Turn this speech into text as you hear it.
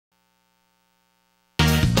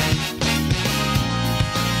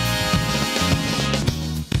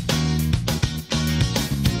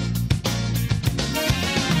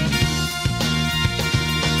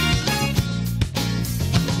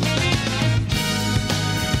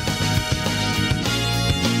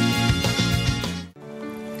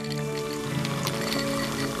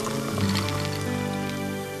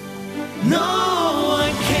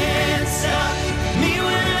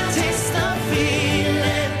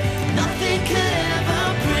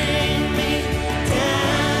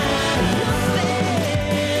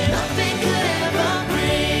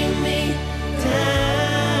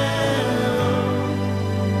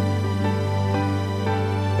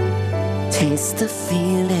miss the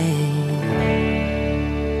feeling.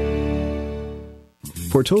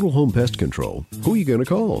 For Total Home Pest Control, who are you going to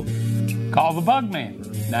call? Call the Bug Man,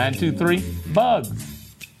 923-BUGS.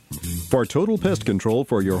 For total pest control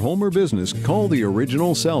for your home or business, call the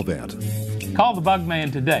original Salvant. Call the Bug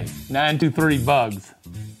Man today, 923-BUGS.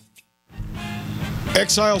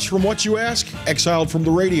 Exiles from what you ask? Exiled from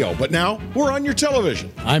the radio. But now, we're on your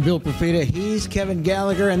television. I'm Bill Perfita, he's Kevin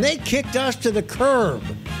Gallagher, and they kicked us to the curb.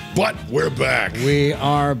 But we're back. We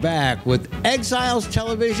are back with Exiles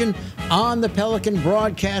Television on the Pelican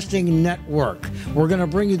Broadcasting Network. We're going to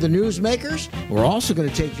bring you the newsmakers. We're also going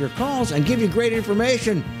to take your calls and give you great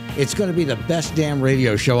information. It's going to be the best damn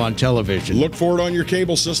radio show on television. Look for it on your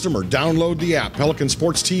cable system or download the app,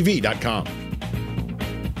 PelicanSportsTV.com.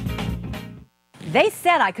 They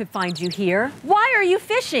said I could find you here. Why are you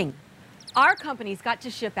fishing? Our company's got to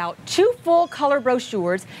ship out 2 full color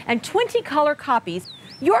brochures and 20 color copies.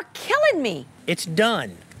 You're killing me. It's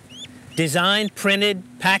done. Designed, printed,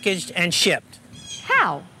 packaged, and shipped.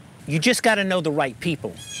 How? You just got to know the right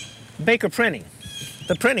people. Baker Printing,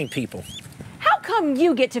 the printing people. How come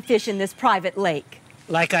you get to fish in this private lake?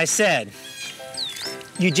 Like I said,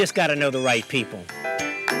 you just got to know the right people.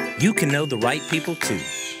 You can know the right people, too.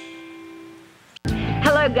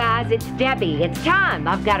 Hello, guys. It's Debbie. It's time.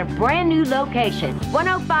 I've got a brand new location.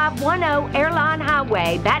 10510 Airline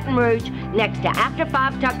Highway, Baton Rouge, next to After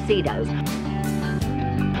 5 Tuxedos.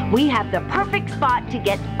 We have the perfect spot to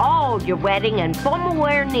get all your wedding and formal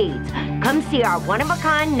wear needs. Come see our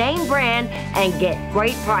one-of-a-kind name brand and get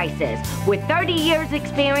great prices. With 30 years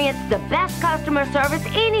experience, the best customer service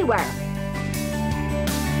anywhere.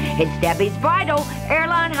 It's Debbie's Bridal,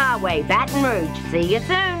 Airline Highway, Baton Rouge. See you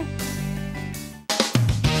soon.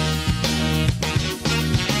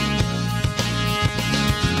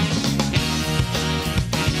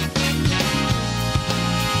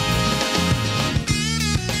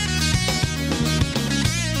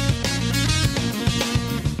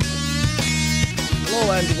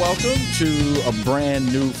 And welcome to a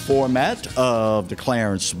brand new format of the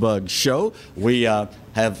Clarence Bug Show. We have,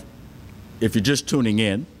 if you're just tuning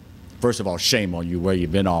in, first of all, shame on you where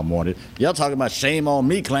you've been all morning. Y'all talking about shame on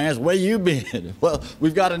me, Clarence, where you been? Well,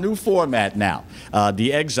 we've got a new format now.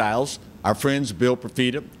 The Exiles, our friends Bill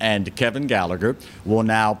Perfita and Kevin Gallagher, will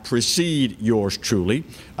now precede yours truly.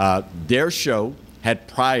 Their show had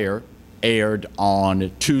prior aired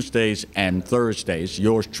on Tuesdays and Thursdays,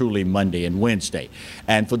 yours truly Monday and Wednesday.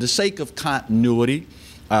 And for the sake of continuity,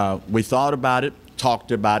 we thought about it,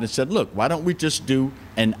 talked about it, and said, look, why don't we just do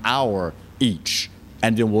an hour each,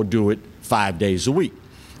 and then we'll do it 5 days a week.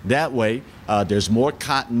 That way, there's more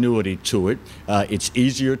continuity to it. It's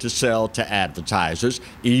easier to sell to advertisers,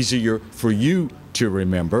 easier for you to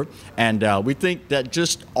remember, and we think that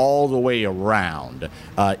just all the way around,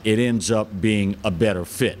 it ends up being a better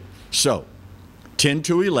fit. So, 10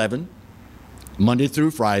 to 11, Monday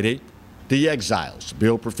through Friday, The Exiles,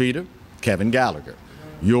 Bill Perfita, Kevin Gallagher.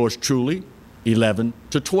 Yours truly, 11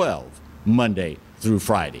 to 12, Monday through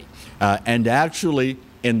Friday. And actually,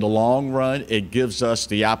 in the long run, it gives us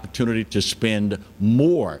the opportunity to spend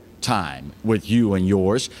more time with you and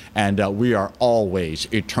yours, and we are always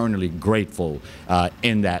eternally grateful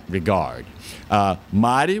in that regard.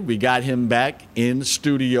 Marty, we got him back in the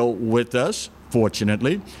studio with us.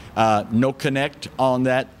 Fortunately, no connect on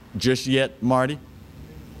that just yet, Marty?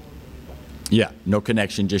 Yeah, no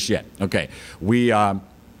connection just yet. Okay, we are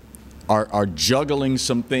juggling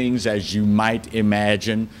some things, as you might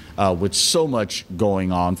imagine, with so much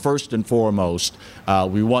going on. First and foremost,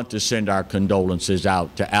 we want to send our condolences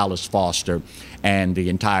out to Alice Foster and the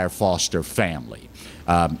entire Foster family.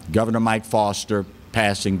 Governor Mike Foster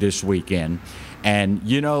passing this weekend, and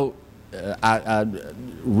you know,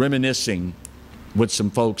 reminiscing with some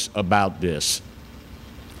folks about this,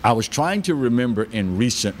 I was trying to remember in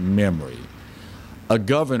recent memory a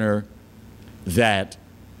governor that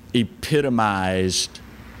epitomized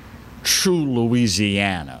true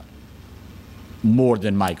Louisiana more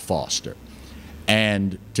than Mike Foster.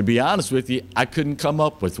 And to be honest with you, I couldn't come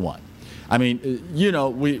up with one. I mean, you know,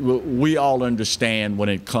 we all understand when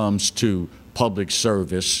it comes to public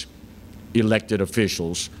service, elected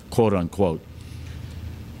officials, quote unquote,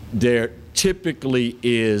 there typically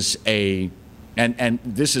is and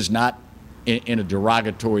this is not in a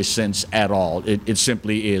derogatory sense at all, it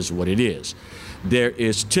simply is what it is. There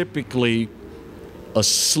is typically a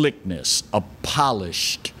slickness, a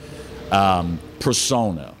polished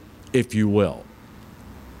persona, if you will.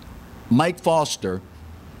 Mike Foster,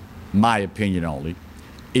 my opinion only,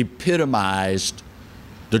 epitomized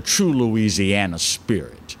the true Louisiana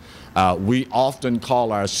spirit. We often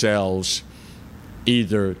call ourselves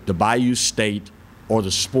either the Bayou State or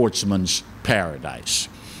the Sportsman's Paradise.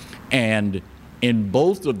 And in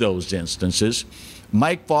both of those instances,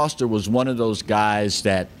 Mike Foster was one of those guys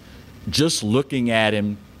that, just looking at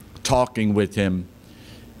him, talking with him,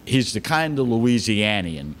 he's the kind of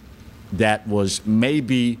Louisianian that was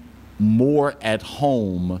maybe more at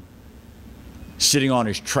home sitting on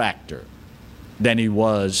his tractor than he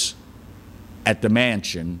was at the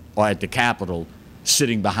mansion or at the Capitol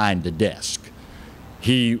sitting behind the desk.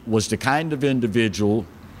 He was the kind of individual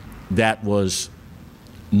that was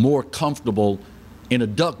more comfortable in a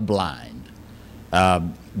duck blind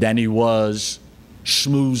than he was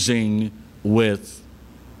schmoozing with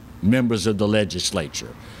members of the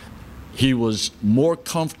legislature. He was more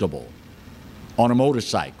comfortable on a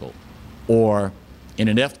motorcycle or in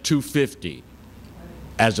an F-250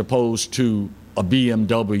 as opposed to a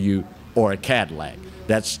BMW or a Cadillac.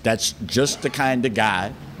 That's just the kind of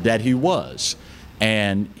guy that he was.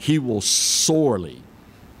 And he will sorely,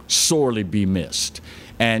 sorely be missed.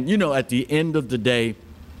 And, you know, at the end of the day,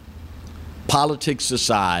 politics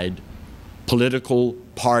aside, political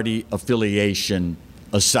party affiliation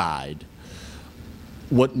aside,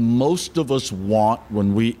 what most of us want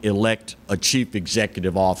when we elect a chief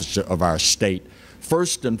executive officer of our state,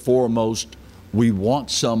 first and foremost, we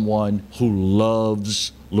want someone who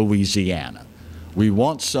loves Louisiana. We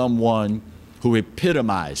want someone who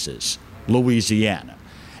epitomizes Louisiana.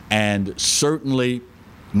 And certainly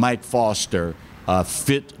Mike Foster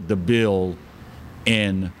fit the bill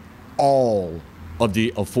in all of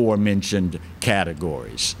the aforementioned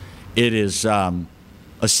categories. It is a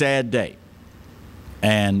sad day.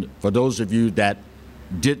 And for those of you that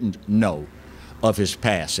didn't know of his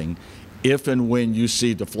passing, if and when you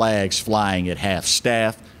see the flags flying at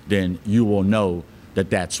half-staff, then you will know that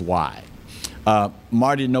that's why.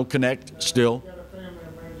 Marty, no connect still?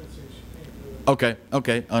 Okay,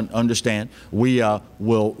 understand. We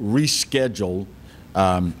will reschedule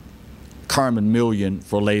Carmen Million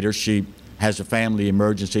for later. She has a family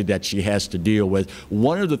emergency that she has to deal with.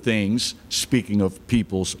 One of the things, speaking of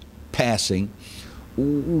people's passing,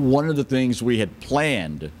 one of the things we had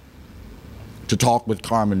planned to talk with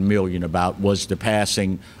Carmen Million about was the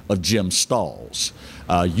passing of Jim Stalls.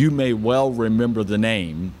 You may well remember the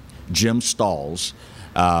name Jim Stalls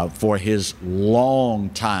for his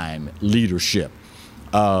long-time leadership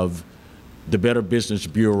of the Better Business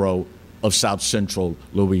Bureau of South Central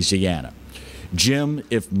Louisiana. Jim,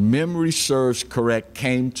 if memory serves correct,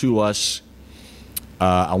 came to us,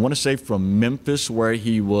 I want to say from Memphis, where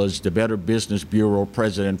he was the Better Business Bureau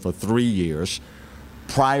president for 3 years.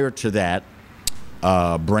 Prior to that,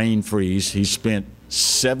 brain freeze, he spent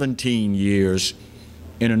 17 years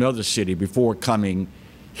in another city before coming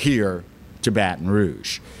here to Baton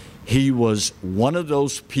Rouge. He was one of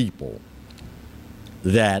those people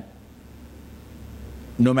that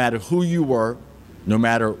no matter who you were, no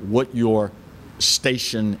matter what your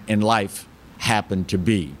station in life happened to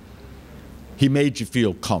be, he made you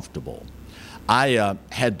feel comfortable. I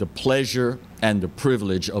had the pleasure and the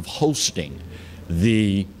privilege of hosting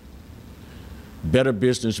the Better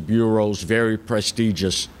Business Bureau's very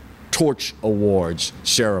prestigious Torch Awards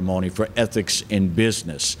ceremony for ethics in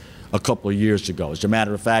business a couple of years ago. As a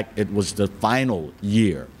matter of fact, it was the final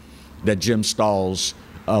year that Jim Stalls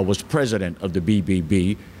was president of the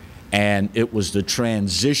BBB, and it was the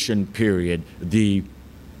transition period,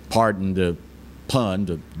 pardon the pun,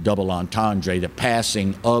 the double entendre, the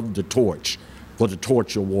passing of the torch for the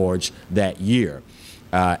Torch Awards that year.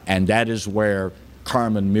 And that is where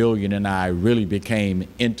Carmen Million and I really became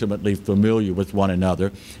intimately familiar with one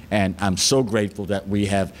another. And I'm so grateful that we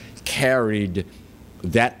have carried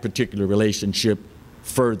that particular relationship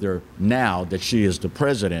further now that she is the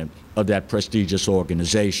president of that prestigious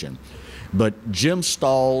organization. But Jim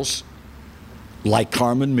Stalls, like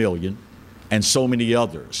Carmen Million, and so many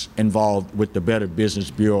others involved with the Better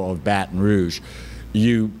Business Bureau of Baton Rouge,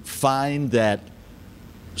 you find that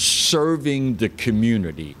serving the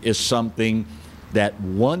community is something that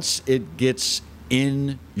once it gets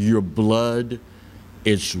in your blood,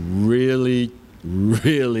 it's really,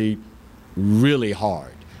 really, really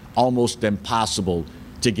hard, almost impossible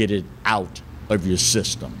to get it out of your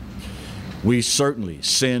system. We certainly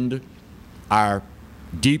send our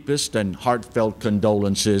deepest and heartfelt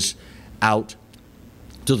condolences out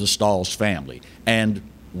to the Stalls family. And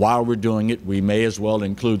while we're doing it, we may as well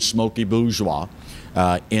include Smokey Bourgeois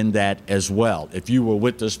in that as well. If you were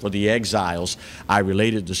with us for the Exiles, I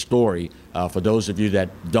related the story. For those of you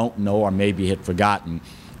that don't know or maybe had forgotten,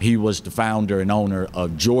 he was the founder and owner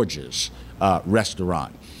of George's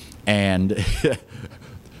restaurant. And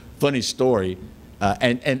funny story,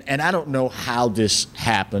 And I don't know how this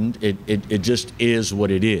happened. It just is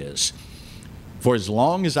what it is. For as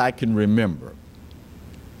long as I can remember,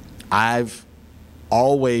 I've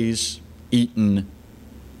always eaten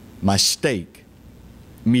my steak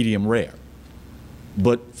medium rare.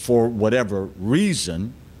 But for whatever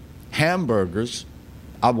reason, hamburgers,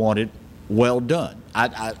 I wanted well done.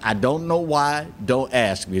 I don't know why. Don't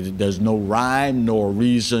ask me. There's no rhyme nor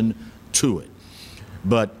reason to it.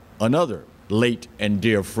 But another late and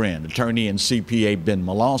dear friend, attorney and CPA Ben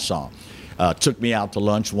Melanson, took me out to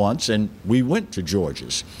lunch once, and we went to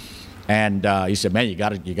George's. And he said, man, you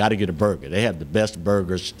gotta get a burger. They have the best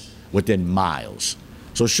burgers within miles.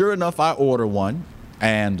 So sure enough, I order one,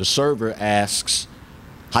 and the server asks,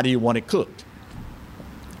 how do you want it cooked?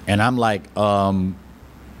 And I'm like, on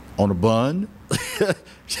a bun?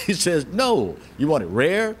 She says, no, you want it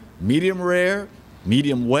rare, medium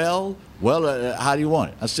well? Well, how do you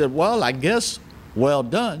want it? I said, well, I guess well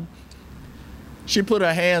done. She put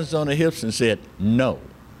her hands on her hips and said, no.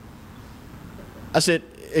 I said,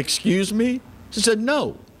 excuse me? She said,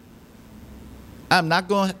 no. I'm not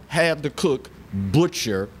going to have the cook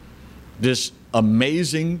butcher this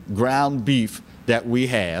amazing ground beef that we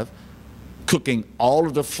have, cooking all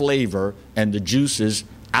of the flavor and the juices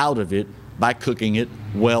out of it by cooking it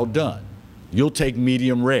well done. You'll take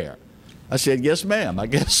medium rare. I said, yes, ma'am, I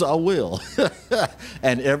guess I will.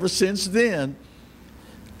 And ever since then,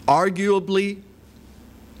 arguably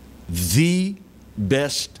the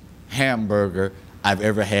best hamburger I've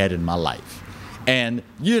ever had in my life. And,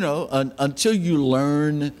 you know, until you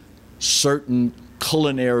learn certain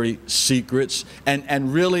culinary secrets,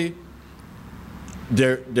 and really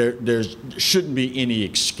there shouldn't be any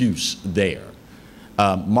excuse there.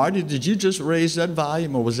 Marty, did you just raise that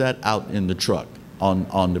volume, or was that out in the truck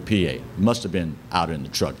on the PA? Must have been out in the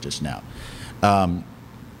truck just now.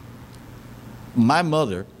 My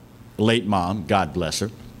mother, late mom, God bless her,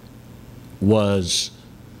 was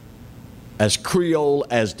as Creole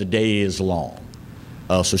as the day is long.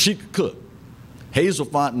 So she could cook. Hazel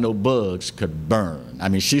Fontenot Buggs could burn. I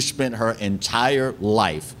mean, she spent her entire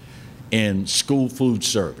life in school food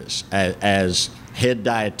service as head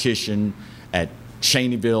dietitian at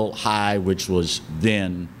Cheneyville High, which was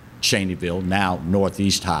then Cheneyville, now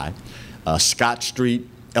Northeast High, Scott Street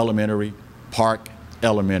Elementary, Park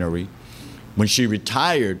Elementary. When she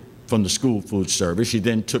retired from the school food service, she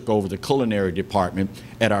then took over the culinary department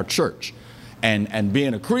at our church. And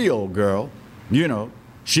being a Creole girl, you know,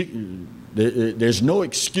 there's no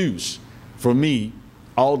excuse for me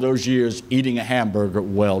all those years eating a hamburger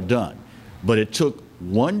well done. But it took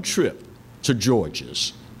one trip to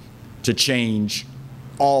George's to change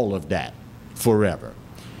all of that forever.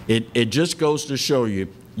 It just goes to show you,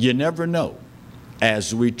 you never know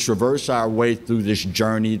as we traverse our way through this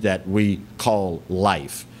journey that we call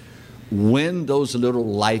life, when those little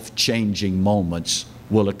life-changing moments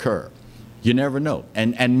will occur. You never know.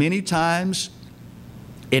 And many times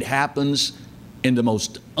it happens in the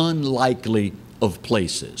most unlikely of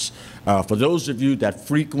places. For those of you that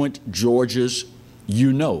frequent George's,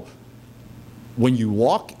 you know, when you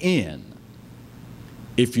walk in,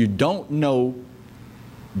 if you don't know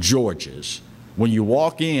George's, when you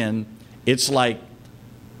walk in, it's like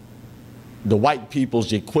the white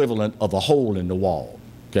people's equivalent of a hole in the wall,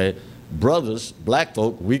 okay? Brothers, black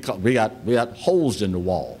folk, we got holes in the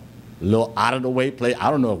wall, a little out of the way place. I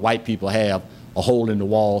don't know if white people have a hole in the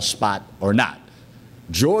wall spot or not.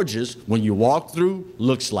 George's, when you walk through,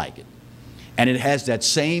 looks like it. And it has that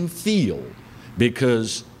same feel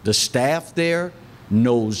because the staff there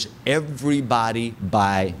knows everybody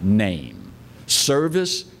by name.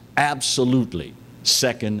 Service, absolutely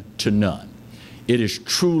second to none. It is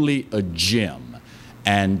truly a gem.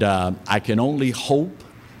 And I can only hope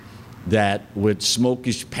that with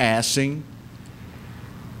Smokey's passing,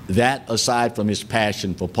 that aside from his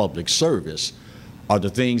passion for public service, are the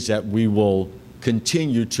things that we will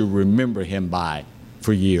continue to remember him by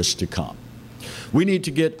for years to come. We need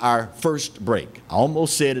to get our first break. I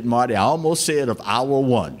almost said it, Marty. I almost said of hour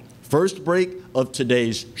one. First break of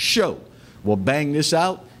today's show. We'll bang this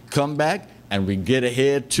out, come back, and we get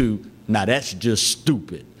ahead to, now that's just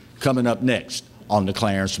stupid, coming up next on the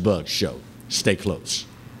Clarence Buggs Show. Stay close.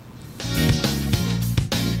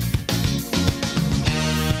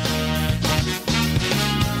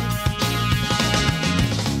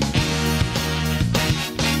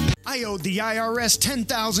 I owed the IRS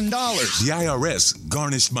 $10,000. The IRS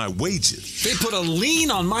garnished my wages. They put a lien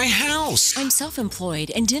on my house. I'm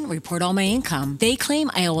self-employed and didn't report all my income. They claim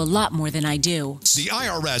I owe a lot more than I do. The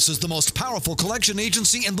IRS is the most powerful collection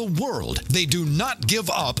agency in the world. They do not give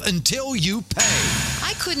up until you pay.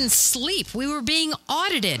 I couldn't sleep. We were being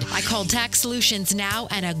audited. I called Tax Solutions Now,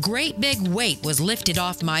 and a great big weight was lifted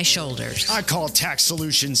off my shoulders. I called Tax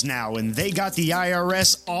Solutions Now, and they got the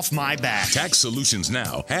IRS off my back. Tax Solutions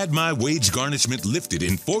Now had my wage garnishment lifted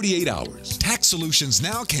in 48 hours. Tax Solutions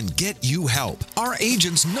Now can get you help. Our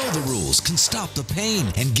agents know the rules, can stop the pain,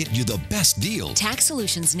 and get you the best deal. Tax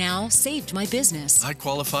Solutions Now saved my business. I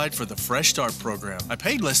qualified for the Fresh Start program. I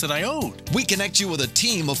paid less than I owed. We connect you with a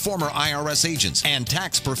team of former IRS agents and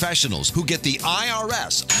tax professionals who get the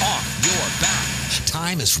IRS off your back.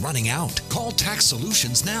 Time is running out. Call Tax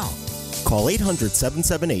Solutions now. Call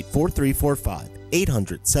 800-778-4345.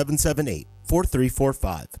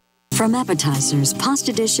 800-778-4345. From appetizers,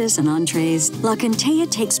 pasta dishes, and entrees, La Cantea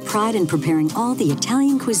takes pride in preparing all the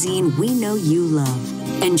Italian cuisine we know you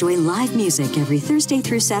love. Enjoy live music every Thursday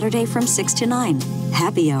through Saturday from 6 to 9,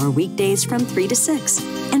 happy hour weekdays from 3 to 6,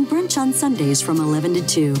 and brunch on Sundays from 11 to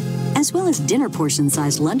 2, as well as dinner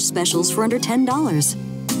portion-sized lunch specials for under $10.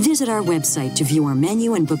 Visit our website to view our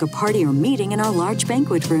menu and book a party or meeting in our large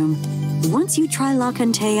banquet room. Once you try La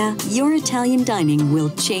Cantea, your Italian dining will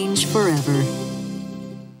change forever.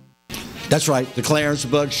 That's right, the Clarence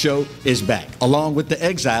Bug Show is back, along with the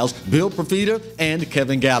Exiles, Bill Profita and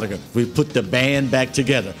Kevin Gallagher. We've put the band back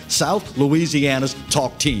together, South Louisiana's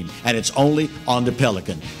talk team, and it's only on the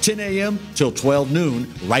Pelican. 10 a.m. till 12 noon,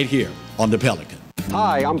 right here on the Pelican.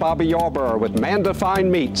 Hi, I'm Bobby Yarborough with Manda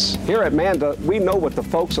Fine Meats. Here at Manda, we know what the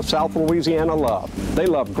folks of South Louisiana love. They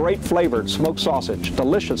love great flavored smoked sausage,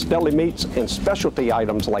 delicious deli meats, and specialty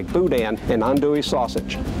items like boudin and andouille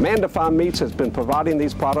sausage. Manda Fine Meats has been providing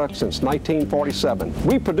these products since 1947.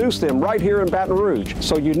 We produce them right here in Baton Rouge,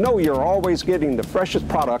 so you know you're always getting the freshest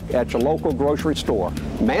product at your local grocery store.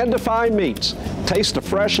 Manda Fine Meats. Taste the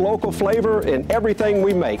fresh local flavor in everything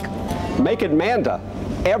we make. Make it Manda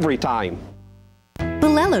every time.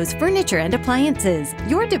 Bolello's Furniture and Appliances,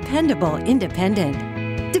 your dependable independent.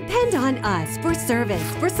 Depend on us for service,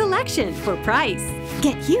 for selection, for price.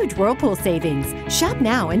 Get huge Whirlpool savings. Shop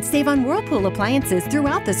now and save on Whirlpool appliances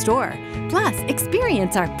throughout the store. Plus,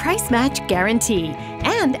 experience our price match guarantee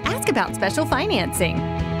and ask about special financing.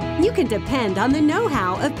 You can depend on the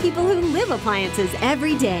know-how of people who live appliances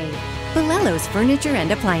every day. Bolello's Furniture and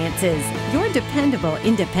Appliances, your dependable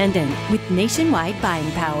independent with nationwide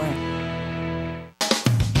buying power.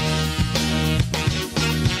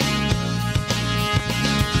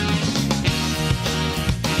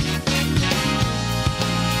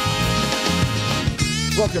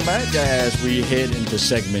 Welcome back as we head into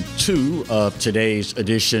segment 2 of today's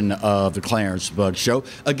edition of the Clarence Bug Show.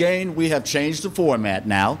 Again, we have changed the format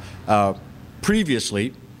now.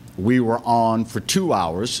 Previously, we were on for 2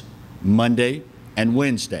 hours, Monday and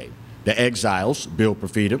Wednesday. The Exiles, Bill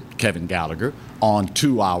Profita, Kevin Gallagher, on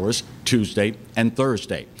 2 hours, Tuesday and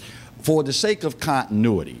Thursday. For the sake of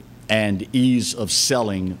continuity and ease of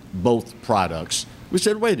selling both products, we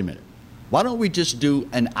said, wait a minute, why don't we just do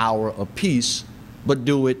an hour apiece, but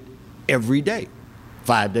do it every day,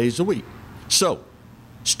 5 days a week. So,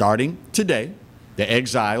 starting today, the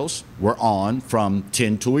Exiles were on from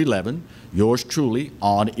 10 to 11, yours truly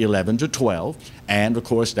on 11 to 12, and of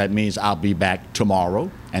course that means I'll be back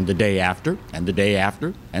tomorrow and the day after and the day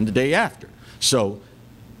after and the day after. So,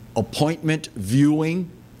 appointment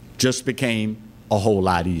viewing just became a whole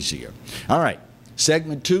lot easier. All right,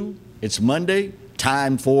 segment 2, it's Monday,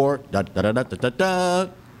 time for da-da-da-da-da-da.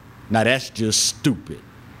 Now that's just stupid.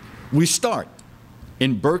 We start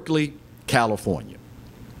in Berkeley, California.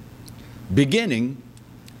 Beginning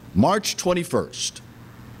March 21st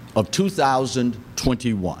of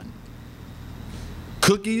 2021,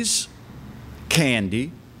 cookies,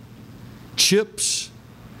 candy, chips,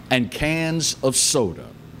 and cans of soda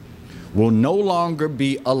will no longer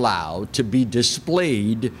be allowed to be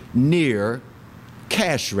displayed near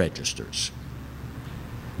cash registers.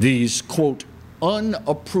 These, quote,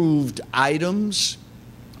 unapproved items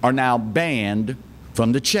are now banned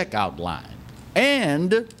from the checkout line.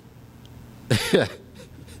 And the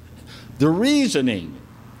reasoning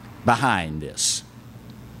behind this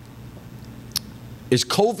is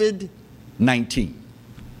COVID-19.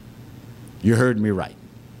 You heard me right.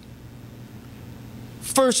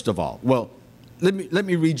 First of all, well, let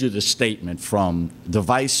me read you the statement from the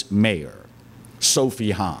Vice Mayor,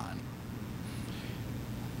 Sophie Hahn.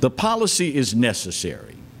 The policy is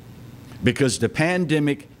necessary because the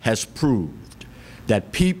pandemic has proved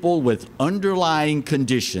that people with underlying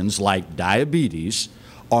conditions like diabetes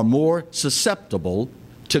are more susceptible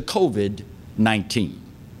to COVID-19.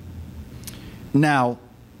 Now,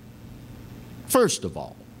 first of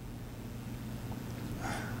all,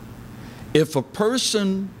 if a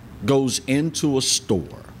person goes into a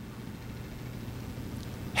store,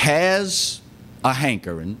 has a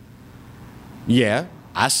hankering, yeah,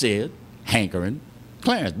 I said hankering.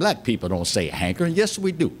 Clarence, black people don't say hankering. Yes,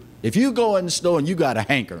 we do. If you go in the store and you got a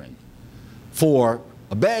hankering for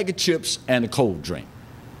a bag of chips and a cold drink,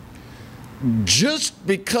 just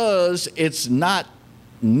because it's not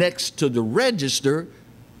next to the register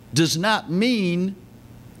does not mean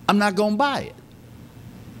I'm not going to buy it.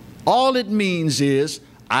 All it means is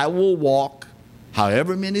I will walk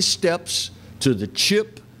however many steps to the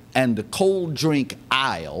chip and the cold drink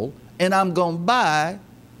aisle, and I'm going to buy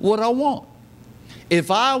what I want. If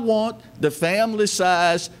I want the family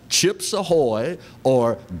size Chips Ahoy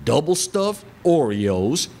or double stuffed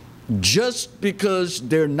Oreos, just because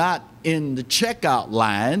they're not in the checkout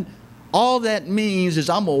line, all that means is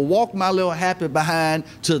I'm going to walk my little happy behind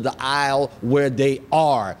to the aisle where they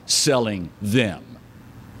are selling them.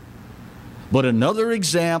 But another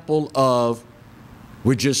example of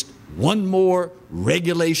we're just one more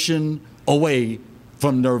regulation away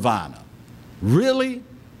from nirvana. Really?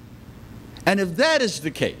 And if that is the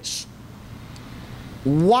case,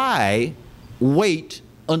 why wait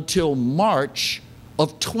until March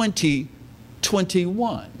of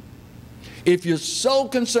 2021? If you're so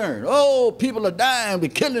concerned, oh, people are dying, we're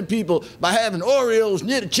killing people by having Oreos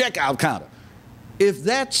near the checkout counter. If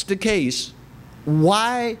that's the case,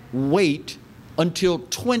 why wait until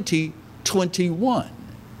 2021?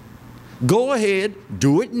 Go ahead,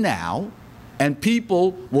 do it now, and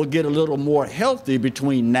people will get a little more healthy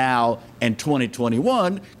between now and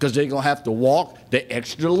 2021 because they're going to have to walk the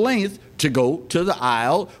extra length to go to the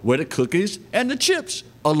aisle where the cookies and the chips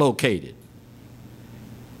are located.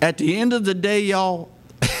 At the end of the day, y'all,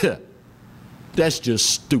 that's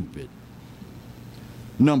just stupid.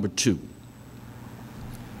 Number two,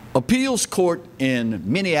 appeals court in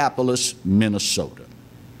Minneapolis, Minnesota,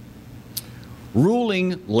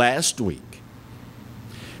 ruling last week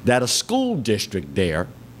that a school district there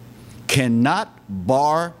cannot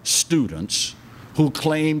bar students who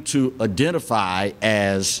claim to identify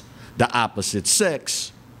as the opposite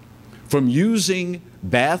sex from using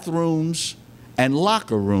bathrooms and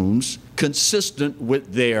locker rooms consistent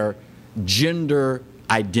with their gender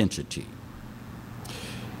identity.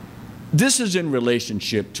 This is in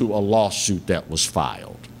relationship to a lawsuit that was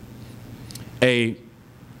filed. A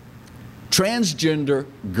transgender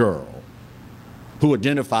girl who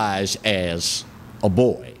identifies as a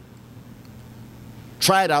boy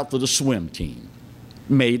tried out for the swim team,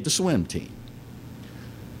 made the swim team.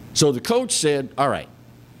 So the coach said, all right,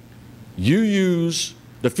 you use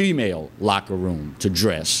the female locker room to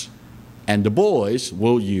dress, and the boys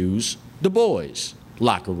will use the boys'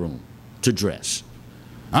 locker room to dress.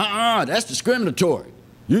 That's discriminatory.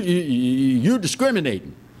 You're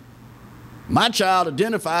discriminating. My child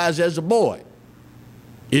identifies as a boy,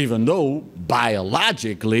 even though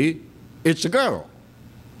biologically it's a girl.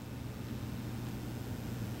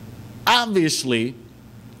 Obviously,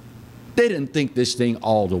 they didn't think this thing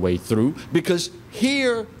all the way through, because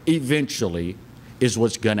here eventually is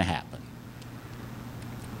what's going to happen.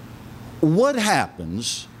 What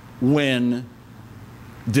happens when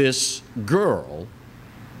this girl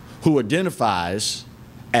who identifies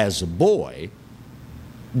as a boy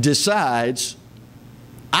decides,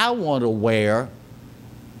 I want to wear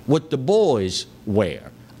what the boys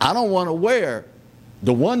wear. I don't want to wear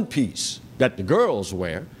the one piece that the girls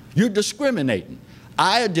wear. You're discriminating.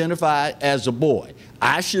 I identify as a boy.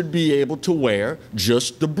 I should be able to wear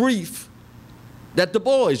just the brief that the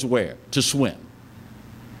boys wear to swim.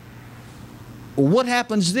 What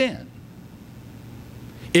happens then?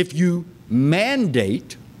 If you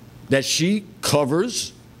mandate that she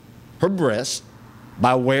covers her breast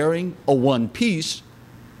by wearing a one piece,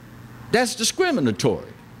 that's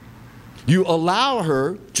discriminatory. You allow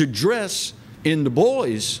her to dress in the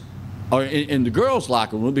boys or in the girls'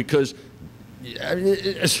 locker room because,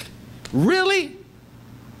 really?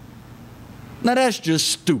 Now that's just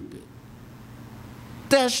stupid.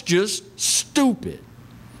 That's just stupid.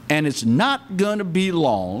 And it's not going to be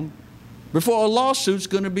long before a lawsuit's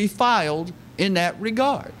going to be filed in that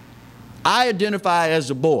regard. I identify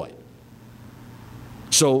as a boy,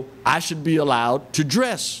 so I should be allowed to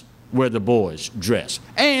dress where the boys dress.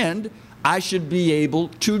 And I should be able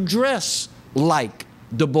to dress like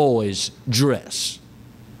the boys dress.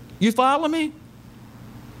 You follow me?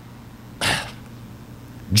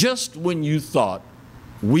 Just when you thought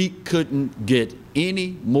We couldn't get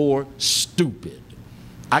any more stupid.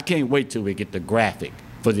 I can't wait till we get the graphic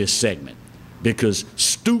for this segment, because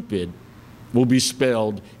stupid will be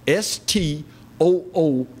spelled S-T-O-O-P-I-D.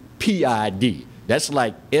 That's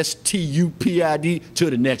like S-T-U-P-I-D to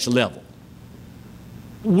the next level.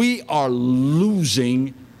 We are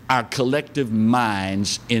losing our collective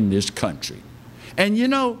minds in this country. And you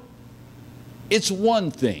know, it's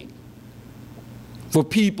one thing for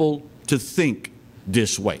people to think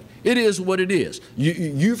this way. It is what it is.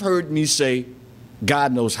 You've heard me say,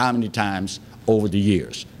 God knows how many times over the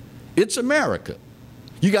years, it's America.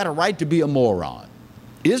 You got a right to be a moron.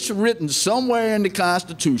 It's written somewhere in the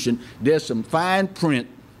Constitution. There's some fine print,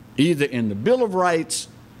 either in the Bill of Rights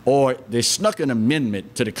or they snuck an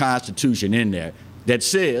amendment to the Constitution in there that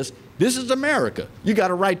says, this is America. You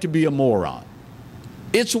got a right to be a moron.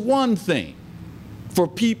 It's one thing for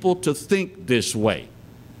people to think this way.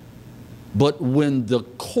 But when the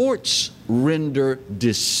courts render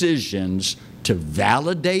decisions to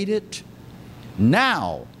validate it,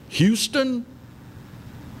 now, Houston,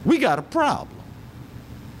 we got a problem.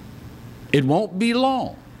 It won't be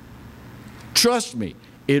long. Trust me,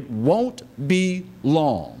 it won't be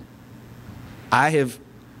long. I have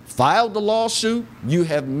filed the lawsuit. You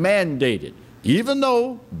have mandated, even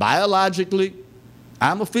though biologically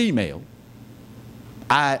I'm a female,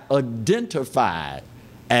 I identify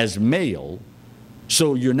as male,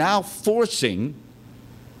 so you're now forcing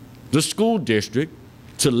the school district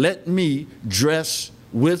to let me dress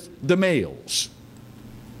with the males.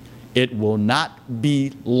 It will not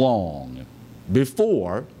be long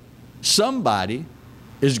before somebody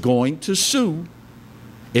is going to sue.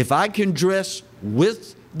 If I can dress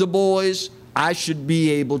with the boys, I should be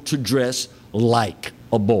able to dress like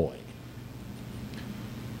a boy.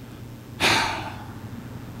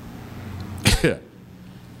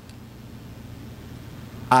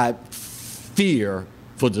 I fear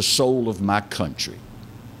for the soul of my country.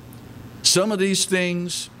 Some of these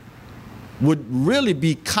things would really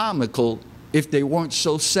be comical if they weren't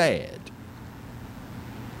so sad.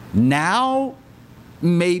 Now,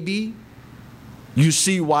 maybe you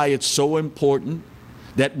see why it's so important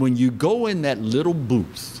that when you go in that little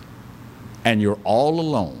booth and you're all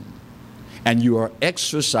alone and you are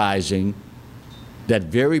exercising that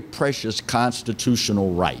very precious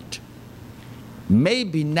constitutional right,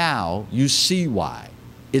 maybe now you see why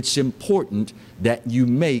it's important that you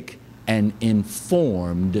make an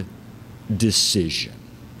informed decision.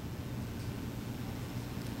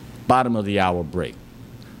 Bottom of the hour break.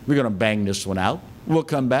 We're going to bang this one out. We'll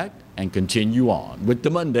come back and continue on with the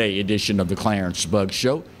Monday edition of the Clarence Bugg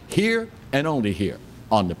Show, here and only here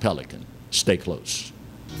on the Pelican. Stay close.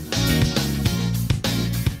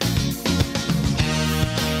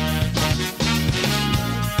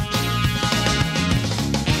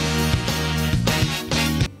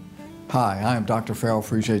 Hi, I am Dr. Farrell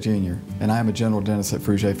Fruget Jr., and I am a general dentist at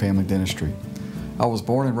Fruget Family Dentistry. I was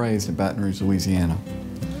born and raised in Baton Rouge, Louisiana.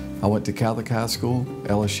 I went to Catholic High School,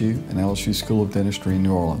 LSU, and LSU School of Dentistry in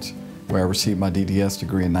New Orleans, where I received my DDS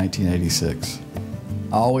degree in 1986.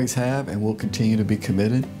 I always have and will continue to be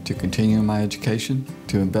committed to continuing my education,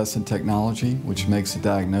 to invest in technology which makes the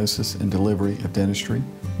diagnosis and delivery of dentistry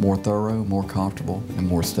more thorough, more comfortable, and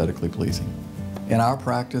more aesthetically pleasing. In our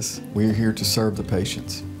practice, we are here to serve the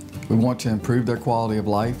patients. We want to improve their quality of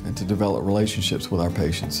life and to develop relationships with our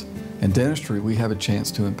patients. In dentistry, we have a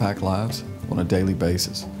chance to impact lives on a daily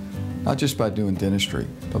basis, not just by doing dentistry,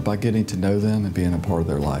 but by getting to know them and being a part of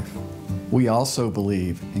their life. We also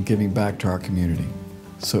believe in giving back to our community.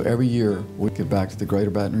 So every year, we give back to the Greater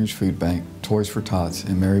Baton Rouge Food Bank, Toys for Tots,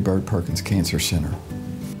 and Mary Bird Perkins Cancer Center.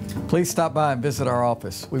 Please stop by and visit our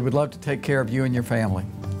office. We would love to take care of you and your family.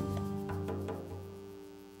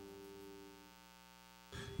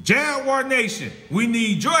 Jaguar Nation, we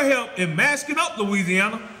need your help in masking up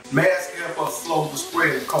Louisiana. Masks help us slow the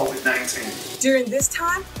spread of COVID-19. During this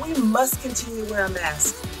time, we must continue to wear a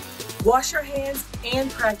mask, wash our hands, and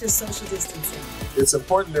practice social distancing. It's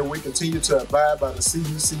important that we continue to abide by the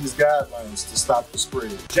CDC's guidelines to stop the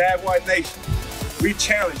spread. Jaguar Nation, we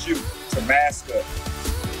challenge you to mask up.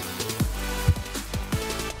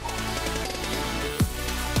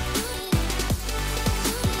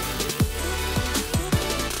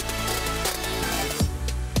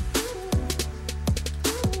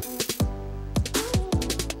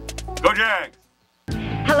 Go Jags!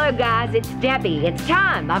 Hello guys, it's Debbie. It's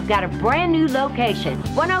time. I've got a brand new location.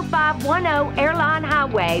 10510 Airline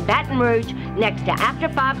Highway, Baton Rouge, next to After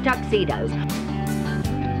 5 Tuxedos.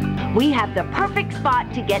 We have the perfect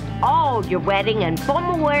spot to get all your wedding and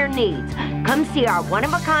formal wear needs. Come see our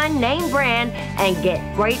one-of-a-kind name brand and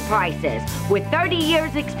get great prices. With 30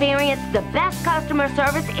 years experience, the best customer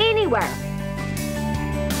service anywhere.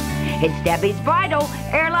 It's Debbie's Bridal,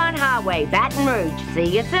 Airline Highway, Baton Rouge.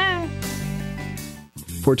 See you soon.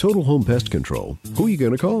 For Total Home Pest Control, who are you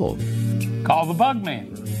going to call? Call the Bug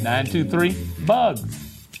Man, 923-BUGS.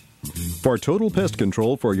 For total pest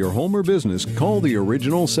control for your home or business, call the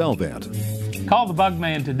original Salvat. Call the Bug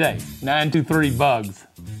Man today, 923-BUGS.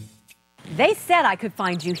 They said I could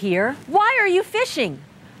find you here. Why are you fishing?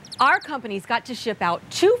 Our company's got to ship out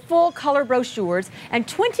 2 full color brochures and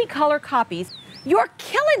 20 color copies. You're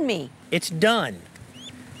killing me. It's done.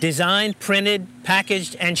 Designed, printed,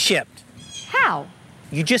 packaged, and shipped. How?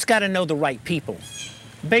 You just got to know the right people.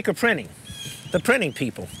 Baker Printing, the printing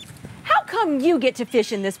people. How come you get to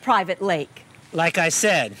fish in this private lake? Like I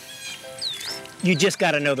said, you just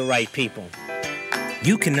got to know the right people.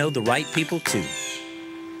 You can know the right people too.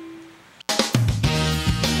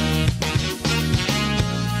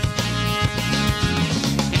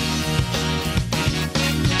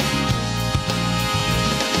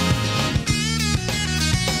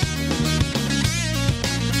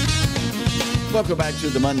 Welcome back to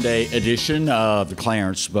the Monday edition of the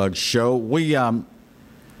Clarence Bug Show. We,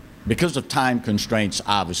 because of time constraints,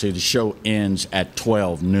 obviously, the show ends at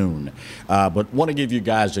 12 noon. But want to give you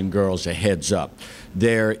guys and girls a heads up.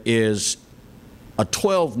 There is a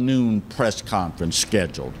 12 noon press conference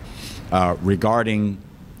scheduled regarding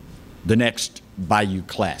the next Bayou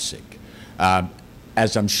Classic.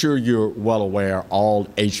 As I'm sure you're well aware, all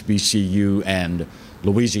HBCU and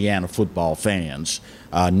Louisiana football fans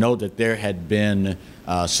know that there had been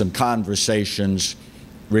some conversations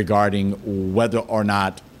regarding whether or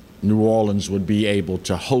not New Orleans would be able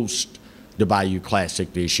to host the Bayou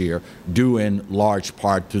Classic this year, due in large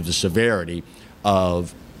part to the severity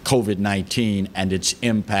of COVID-19 and its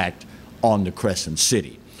impact on the Crescent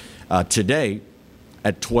City. Today,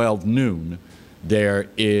 at 12 noon, there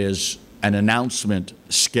is an announcement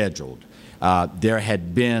scheduled. There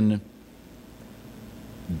had been,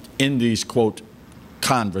 in these, quote,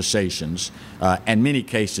 conversations, and many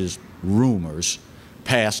cases, rumors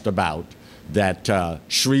passed about that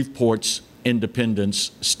Shreveport's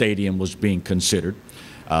Independence Stadium was being considered.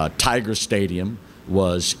 Tiger Stadium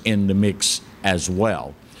was in the mix as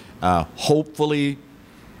well. Hopefully,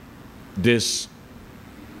 this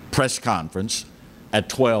press conference at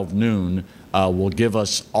 12 noon will give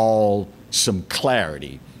us all some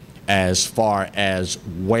clarity as far as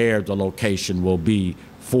where the location will be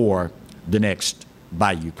for the next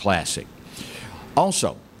Bayou Classic.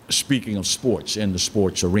 Also, speaking of sports in the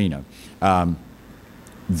sports arena,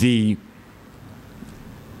 the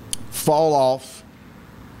fall off,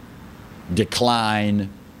 decline,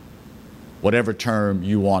 whatever term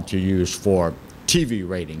you want to use for TV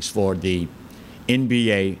ratings for the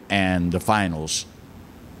NBA and the finals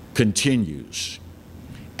continues,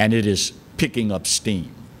 and it is picking up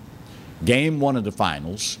steam. Game 1 of the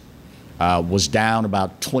finals was down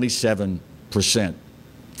about 27%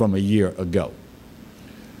 from a year ago.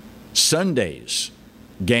 Sunday's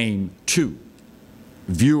Game 2,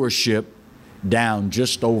 viewership down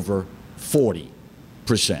just over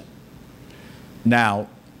 40%. Now,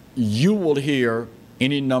 you will hear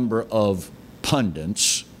any number of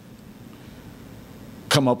pundits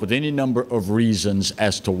come up with any number of reasons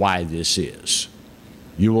as to why this is.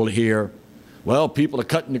 You will hear, well, people are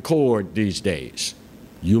cutting the cord these days.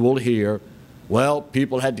 You will hear, well,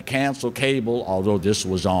 people had to cancel cable, although this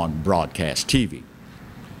was on broadcast TV.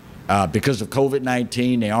 Because of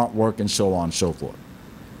COVID-19, they aren't working, so on and so forth.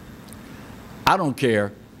 I don't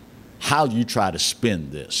care how you try to spin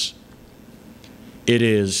this. It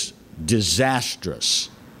is disastrous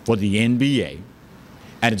for the NBA,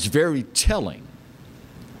 and it's very telling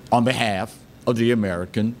on behalf of the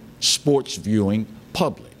American sports viewing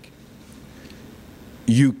public.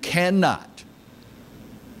 You cannot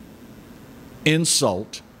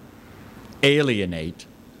insult, alienate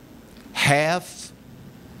half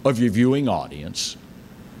of your viewing audience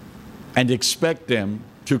and expect them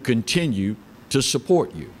to continue to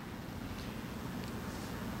support you.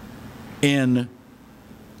 In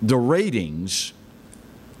the ratings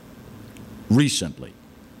recently,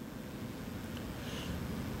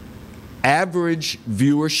 average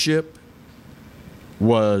viewership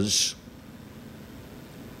was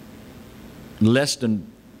less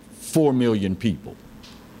than 4 million people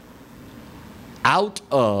out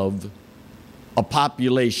of a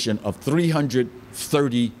population of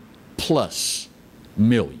 330 plus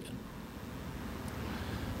million.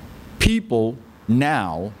 People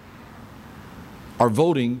now are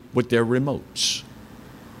voting with their remotes.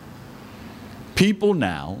 People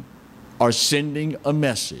now are sending a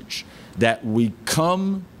message that we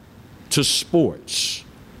come to sports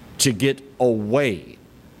to get away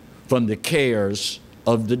from the cares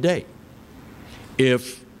of the day.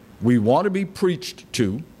 If we want to be preached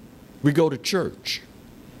to, we go to church.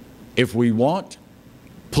 If we want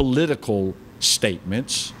political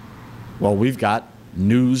statements, well, we've got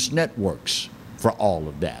news networks for all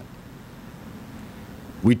of that.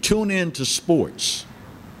 We tune in to sports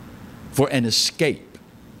for an escape,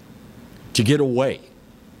 to get away.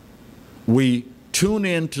 We tune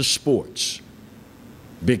in to sports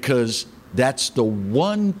because that's the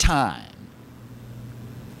one time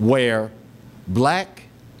where black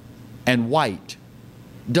and white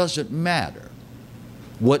doesn't matter.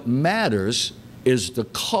 What matters is the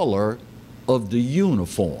color of the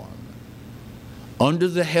uniform. Under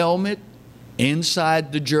the helmet,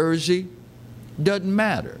 inside the jersey, doesn't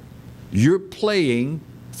matter. You're playing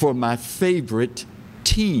for my favorite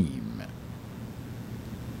team.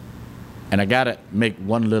 And I gotta make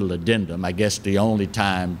one little addendum. I guess the only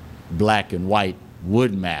time black and white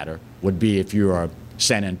would matter would be if you're a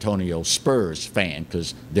San Antonio Spurs fan,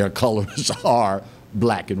 because their colors are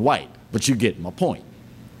black and white. But you get my point.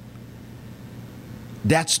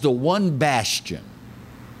 That's the one bastion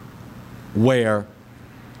where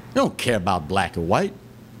we don't care about black and white.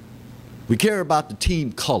 We care about the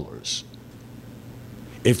team colors.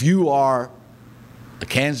 If you are a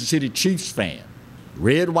Kansas City Chiefs fan,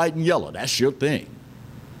 red, white, and yellow, that's your thing.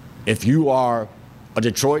 If you are a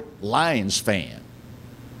Detroit Lions fan,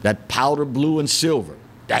 that powder blue and silver,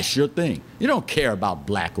 that's your thing. You don't care about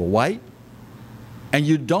black or white. And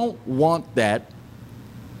you don't want that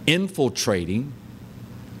infiltrating,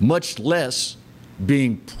 much less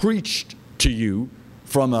being preached to you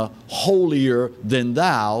from a holier than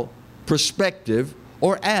thou perspective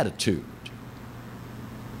or attitude.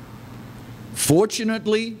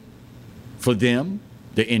 Fortunately for them,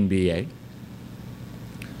 the NBA,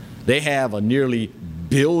 they have a nearly $1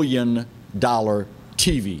 billion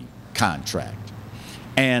TV contract.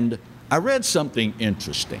 And I read something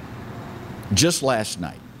interesting just last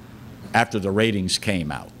night after the ratings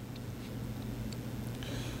came out.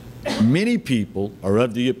 Many people are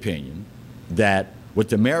of the opinion that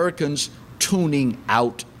with Americans tuning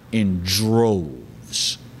out in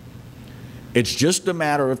droves, it's just a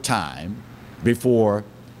matter of time before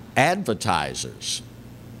advertisers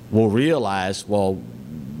will realize, well,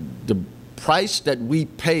 the price that we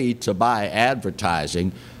pay to buy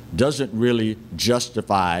advertising doesn't really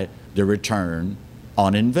justify the return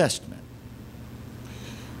on investment.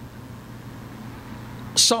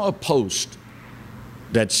 Saw a post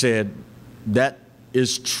that said that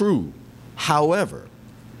is true. However,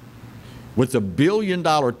 with a $1 billion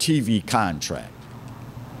TV contract,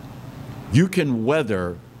 you can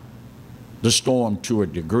weather the storm to a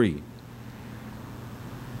degree.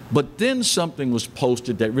 But then something was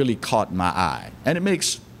posted that really caught my eye, and it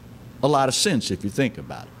makes a lot of sense if you think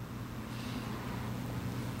about it.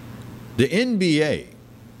 The NBA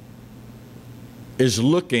is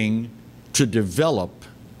looking to develop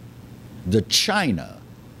the China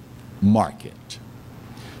market.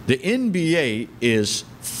 The NBA is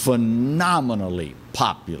phenomenally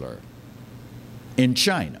popular in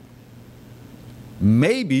China.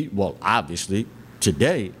 Maybe, well, obviously,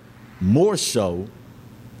 today, more so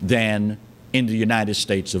than in the United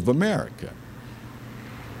States of America.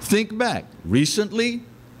 Think back, recently,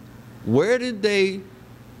 where did they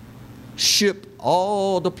ship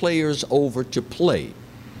all the players over to play?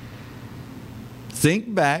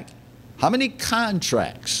 Think back, how many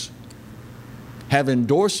contracts have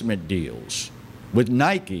endorsement deals with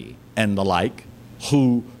Nike and the like,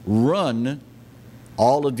 who run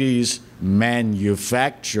all of these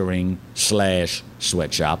manufacturing /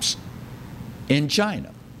 sweatshops in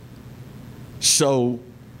China? So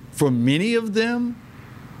for many of them,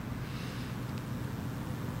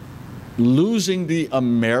 losing the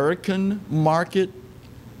American market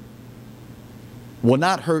will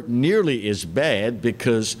not hurt nearly as bad,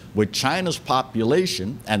 because with China's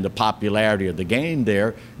population and the popularity of the game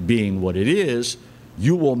there being what it is,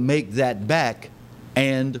 you will make that back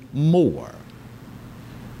and more.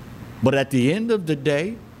 But at the end of the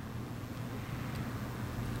day,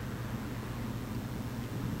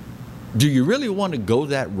 do you really want to go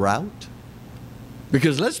that route?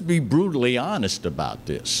 Because let's be brutally honest about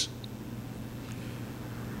this.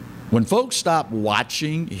 When folks stop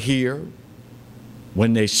watching here,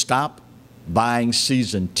 when they stop buying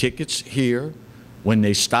season tickets here, when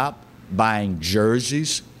they stop buying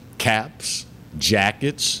jerseys, caps,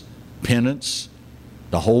 jackets, pennants,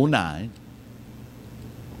 the whole nine,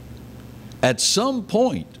 at some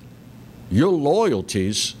point, your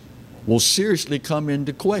loyalties will seriously come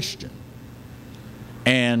into question.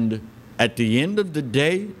 And at the end of the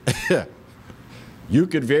day, you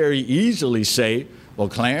could very easily say, well,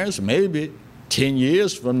 Clarence, maybe 10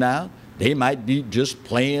 years from now, they might be just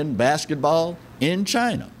playing basketball in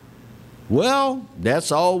China. Well,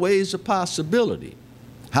 that's always a possibility.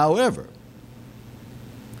 However,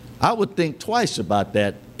 I would think twice about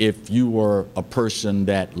that if you were a person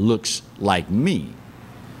that looks like me,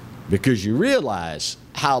 because you realize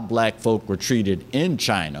how black folk were treated in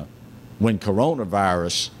China when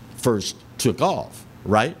coronavirus first took off,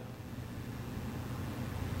 right?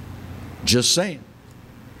 Just saying.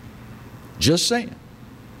 Just saying.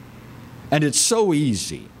 And it's so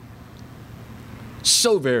easy,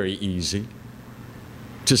 so very easy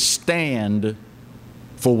to stand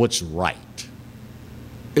for what's right.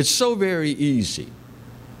 It's so very easy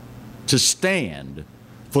to stand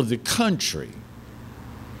for the country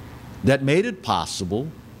that made it possible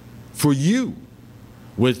for you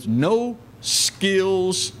with no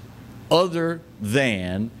skills other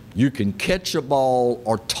than you can catch a ball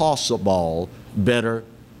or toss a ball better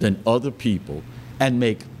than other people and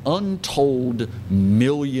make untold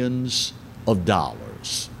millions of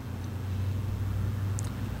dollars.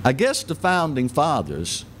 I guess the founding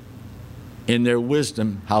fathers, in their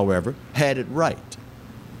wisdom, however, had it right.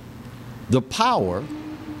 The power,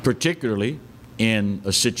 particularly in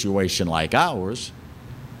a situation like ours,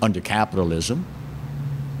 under capitalism,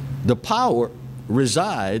 the power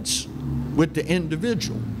resides with the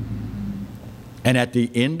individual. And at the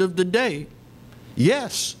end of the day,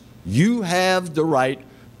 yes, you have the right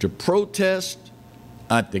to protest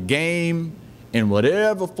at the game in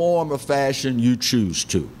whatever form or fashion you choose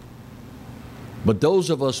to. But those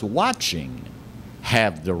of us watching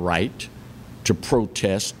have the right to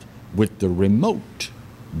protest with the remote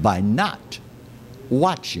by not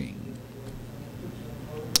watching.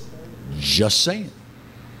 Just saying.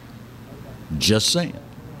 Just saying.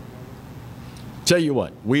 Tell you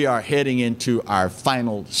what, we are heading into our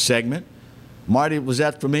final segment. Marty, was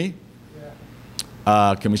that for me?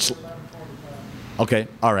 Can we? Okay,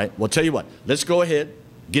 all right. Well, tell you what, let's go ahead,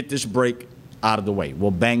 get this break out of the way.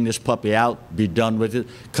 We'll bang this puppy out, be done with it,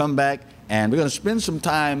 come back, and we're going to spend some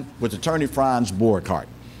time with Attorney Franz Borghardt,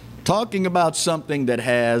 talking about something that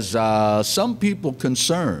has some people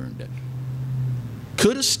concerned.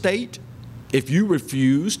 Could a state, if you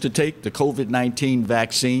refuse to take the COVID-19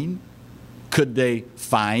 vaccine, could they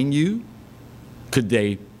fine you? Could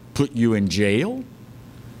they put you in jail?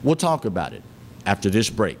 We'll talk about it after this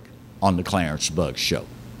break on the Clarence Buggs Show.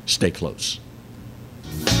 Stay close.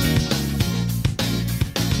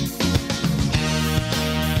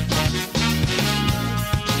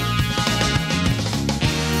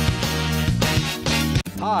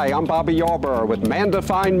 Hi, I'm Bobby Yarborough with Manda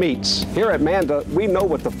Fine Meats. Here at Manda, we know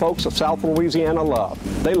what the folks of South Louisiana love.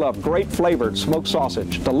 They love great flavored smoked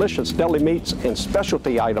sausage, delicious deli meats, and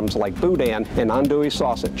specialty items like boudin and andouille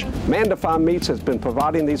sausage. Manda Fine Meats has been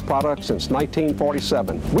providing these products since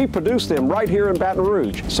 1947. We produce them right here in Baton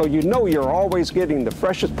Rouge, so you know you're always getting the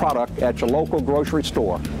freshest product at your local grocery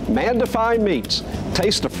store. Manda Fine Meats.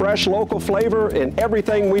 Taste the fresh local flavor in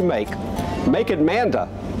everything we make. Make it Manda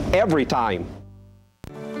every time.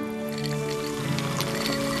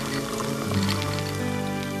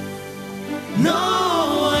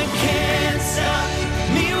 No one can stop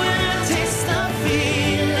me when I taste the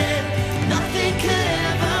feeling. Nothing could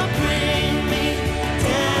ever bring me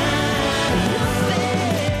down.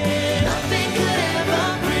 Nothing could ever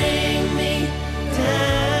bring me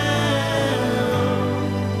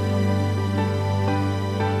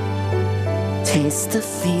down. Taste the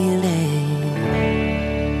feeling.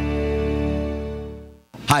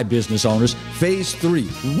 Hi, business owners. Phase 3.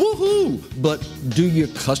 Woohoo! But do your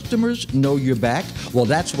customers know you're back? Well,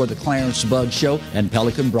 that's where the Clarence Buggs Show and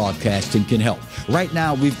Pelican Broadcasting can help. Right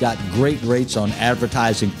now, we've got great rates on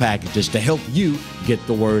advertising packages to help you get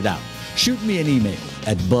the word out. Shoot me an email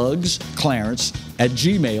at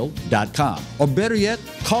bugsclarence@gmail.com. Or better yet,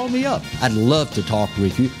 call me up. I'd love to talk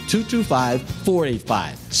with you.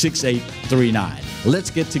 225-485-6839. Let's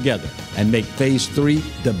get together and make Phase 3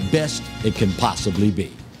 the best it can possibly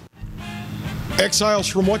be. Exiles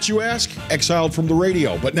from what, you ask? Exiled from the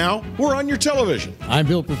radio, but now we're on your television. I'm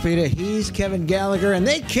Bill Profita, he's Kevin Gallagher, and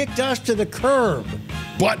they kicked us to the curb.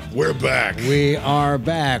 But we're back. We are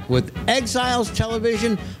back with Exiles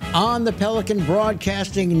Television on the Pelican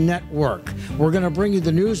Broadcasting Network. We're going to bring you the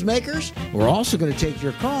newsmakers. We're also going to take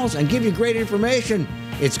your calls and give you great information.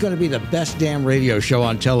 It's going to be the best damn radio show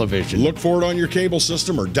on television. Look for it on your cable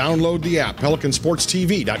system or download the app,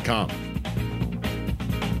 PelicanSportsTV.com.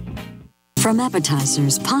 From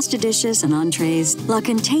appetizers, pasta dishes, and entrees, La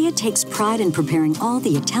Contea takes pride in preparing all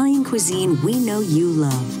the Italian cuisine we know you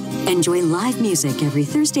love. Enjoy live music every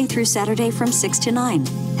Thursday through Saturday from 6 to 9,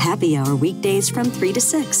 happy hour weekdays from 3 to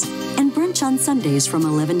 6, and brunch on Sundays from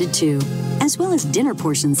 11 to 2, as well as dinner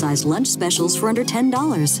portion-sized lunch specials for under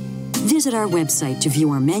 $10. Visit our website to view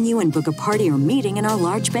our menu and book a party or meeting in our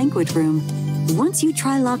large banquet room. Once you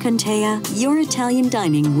try La Contea, your Italian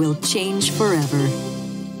dining will change forever.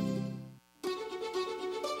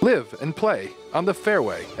 Live and play on the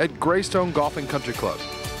fairway at Greystone Golf and Country Club,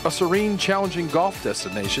 a serene, challenging golf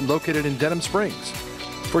destination located in Denham Springs.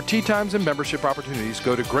 For tee times and membership opportunities,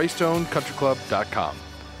 go to GreystoneCountryClub.com.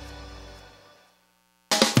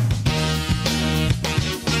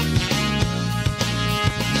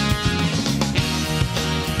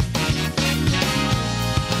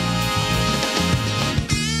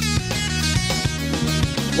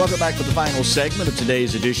 Welcome back to the final segment of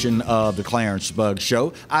today's edition of the Clarence Bugg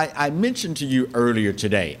Show. I mentioned to you earlier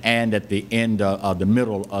today and at the end of the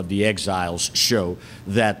middle of the Exiles show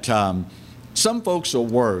that some folks are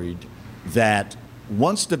worried that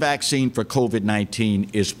once the vaccine for COVID-19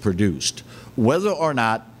 is produced, whether or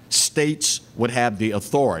not states would have the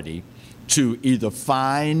authority to either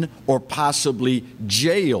fine or possibly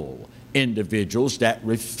jail individuals that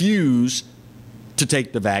refuse to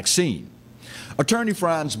take the vaccine. Attorney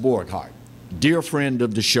Franz Borghardt, dear friend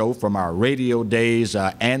of the show from our radio days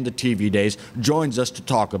and the TV days, joins us to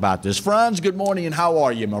talk about this. Franz, good morning, and how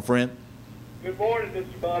are you, my friend? Good morning,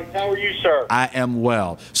 Mr. Buggs. How are you, sir? I am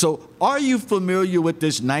well. So are you familiar with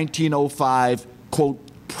this 1905, quote,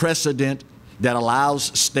 precedent that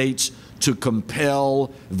allows states to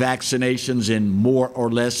compel vaccinations in more or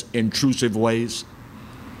less intrusive ways?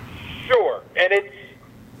 Sure, and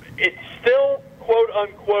it's still, quote,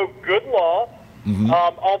 unquote, good law. Mm-hmm.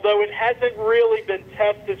 Although it hasn't really been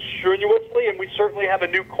tested strenuously, and we certainly have a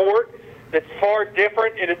new court that's far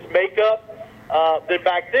different in its makeup than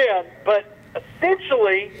back then. But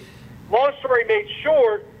essentially, long story made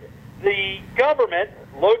short, the government,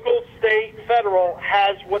 local, state, federal,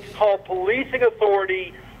 has what's called policing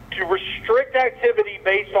authority to restrict activity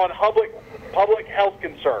based on public health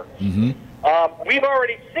concerns. Mm-hmm. We've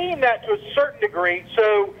already seen that to a certain degree,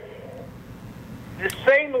 so the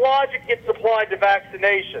same logic gets applied to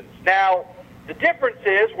vaccinations. Now, the difference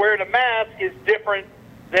is wearing a mask is different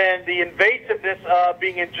than the invasiveness of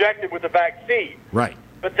being injected with a vaccine. Right.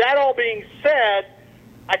 But that all being said,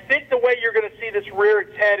 I think the way you're going to see this rear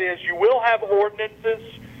its head is you will have ordinances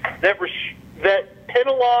that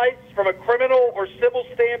penalize, from a criminal or civil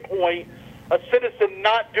standpoint, a citizen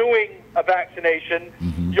not doing a vaccination.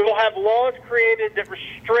 Mm-hmm. You'll have laws created that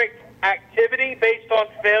restrict activity based on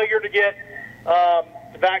failure to get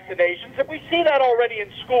vaccinations, and we see that already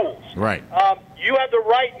in schools. Right. You have the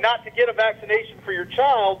right not to get a vaccination for your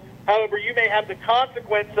child. However, you may have the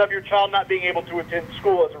consequence of your child not being able to attend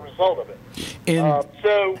school as a result of it.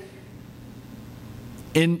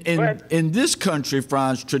 In this country,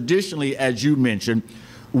 Franz, traditionally, as you mentioned,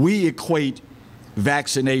 we equate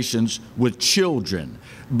vaccinations with children.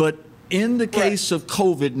 But in the case of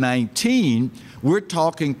COVID-19, we're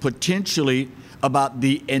talking potentially about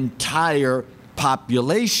the entire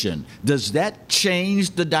population. Does that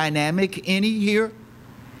change the dynamic any here?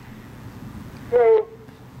 So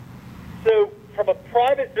from a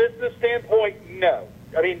private business standpoint, no.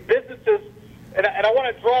 I mean, businesses, and I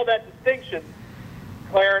want to draw that distinction,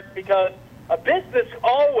 Clarence, because a business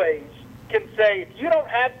always can say, if you don't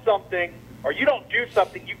have something or you don't do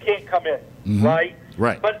something, you can't come in, mm-hmm. right?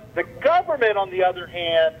 Right. But the government, on the other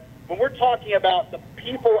hand, when we're talking about the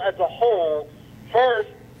people as a whole, first,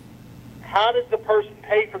 how does the person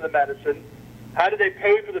pay for the medicine? How do they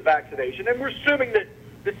pay for the vaccination? And we're assuming that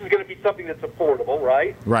this is going to be something that's affordable,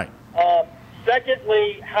 right? Right.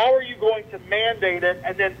 Secondly, how are you going to mandate it?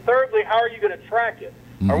 And then thirdly, how are you going to track it?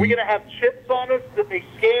 Mm-hmm. Are we going to have chips on us that they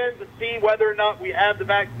scan to see whether or not we have the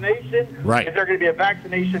vaccination? Right. Is there going to be a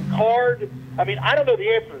vaccination card? I mean, I don't know the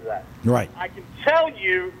answer to that. Right. I can tell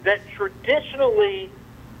you that traditionally,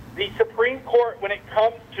 the Supreme Court, when it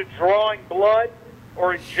comes to drawing blood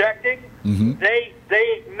or injecting, mm-hmm. they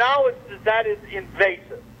acknowledge that that is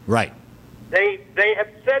invasive. Right. They have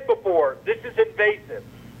said before, this is invasive.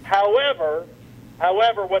 However,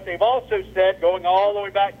 what they've also said, going all the way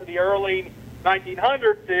back to the early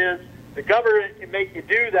 1900s, is the government can make you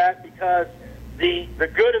do that because the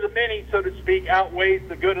good of the many, so to speak, outweighs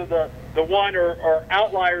the good of the one, or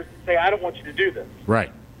outliers that say, I don't want you to do this.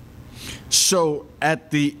 Right. So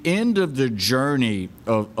at the end of the journey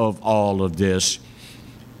of all of this,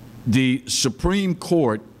 the Supreme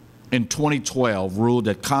Court in 2012 ruled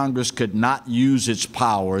that Congress could not use its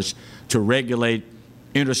powers to regulate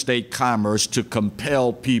interstate commerce to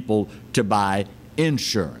compel people to buy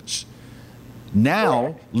insurance.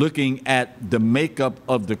 Now, looking at the makeup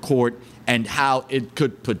of the court and how it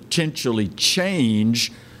could potentially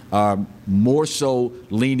change, more so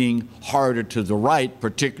leaning harder to the right,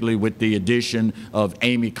 particularly with the addition of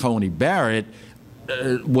Amy Coney Barrett,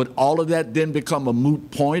 would all of that then become a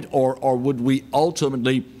moot point, or would we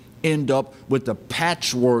ultimately end up with a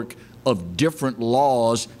patchwork of different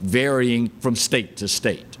laws varying from state to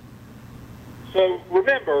state? So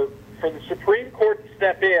remember, for the Supreme Court to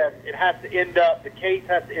step in, it has to end up, the case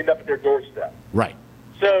has to end up at their doorstep. Right.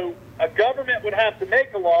 So a government would have to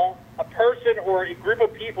make a law, a person or a group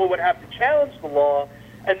of people would have to challenge the law,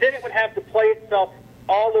 and then it would have to play itself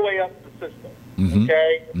all the way up the system. Mm-hmm.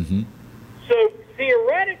 Okay? Mm-hmm. So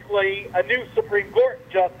theoretically, a new Supreme Court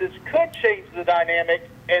justice could change the dynamic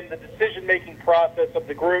and the decision-making process of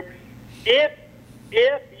the group if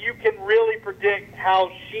you can really predict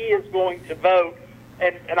how she is going to vote.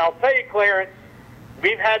 And I'll tell you, Clarence,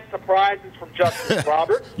 we've had surprises from Justice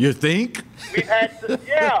Roberts. You think? We've had,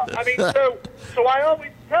 yeah. I mean, so I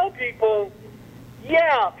always tell people,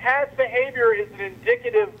 yeah, past behavior is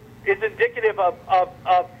indicative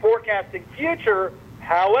of forecasting future.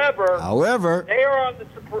 However, they're on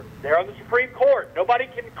the Supreme Court. Nobody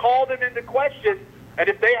can call them into question. And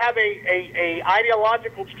if they have a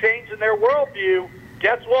ideological change in their worldview,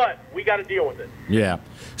 guess what? We got to deal with it. Yeah.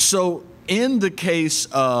 So in the case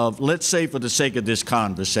of, let's say for the sake of this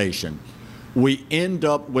conversation, we end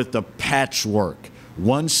up with a patchwork.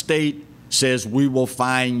 One state says we will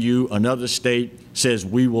fine you. Another state says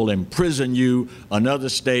we will imprison you. Another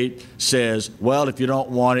state says, well, if you don't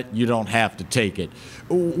want it, you don't have to take it.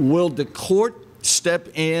 Will the court step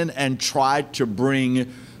in and try to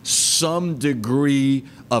bring some degree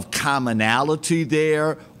of commonality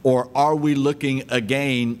there? Or are we looking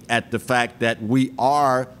again at the fact that we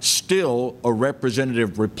are still a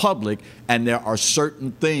representative republic and there are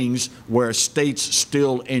certain things where states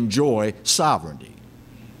still enjoy sovereignty?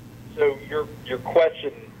 So your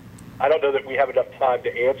question, I don't know that we have enough time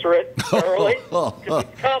to answer it thoroughly because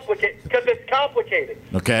it's complicated.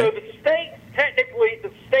 Okay. So the states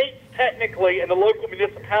technically and the local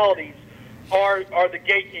municipalities are the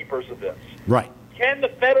gatekeepers of this. Right. Can the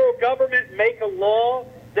federal government make a law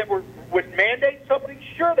that would mandate something?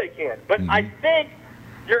 Sure they can. But I think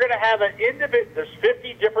you're going to have an there's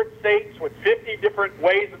 50 different states with 50 different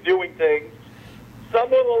ways of doing things. Some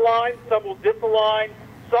will align, some will disalign,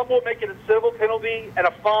 some will make it a civil penalty and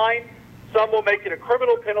a fine, some will make it a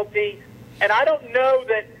criminal penalty. And I don't know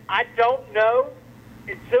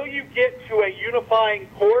until you get to a unifying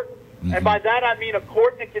court, and by that I mean a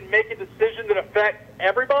court that can make a decision that affects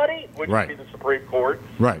everybody, which would be the Supreme Court.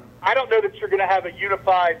 Right. I don't know that you're going to have a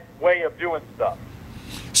unified way of doing stuff.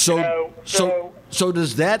 So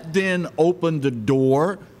does that then open the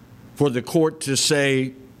door for the court to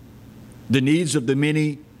say the needs of the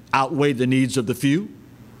many outweigh the needs of the few?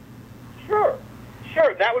 Sure.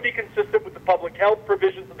 That would be consistent with the public health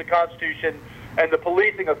provisions of the Constitution and the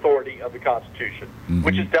policing authority of the Constitution,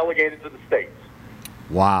 which is delegated to the states.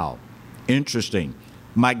 Wow. Interesting.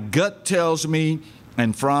 My gut tells me,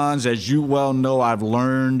 and Franz, as you well know, I've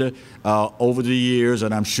learned over the years,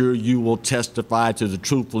 and I'm sure you will testify to the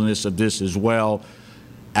truthfulness of this as well,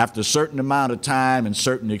 after a certain amount of time and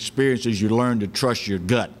certain experiences, you learn to trust your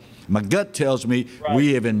gut. My gut tells me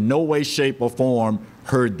we have in no way, shape, or form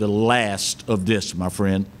heard the last of this, my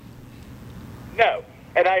friend. No.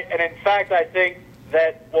 And in fact, I think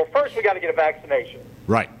that, well, first we got to get a vaccination.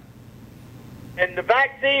 Right. And the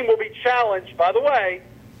vaccine will be challenged, by the way,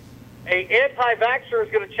 an anti-vaxxer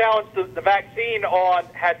is going to challenge the vaccine on,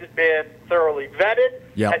 has it been thoroughly vetted?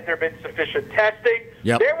 Yep. Has there been sufficient testing?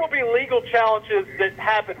 Yep. There will be legal challenges that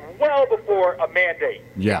happen well before a mandate.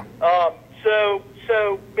 Yeah. So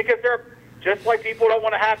because they're just like people don't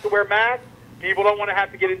want to have to wear masks, people don't want to have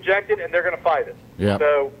to get injected, and they're going to fight it. Yeah.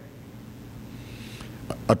 So,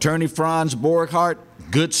 Attorney Franz Borghardt,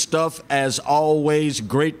 good stuff as always.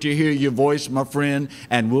 Great to hear your voice, my friend.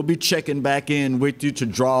 And we'll be checking back in with you to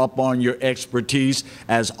draw upon your expertise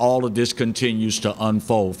as all of this continues to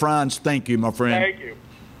unfold. Franz, thank you, my friend. Thank you.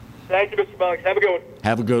 Thank you, Mr. Bugs. Have a good one.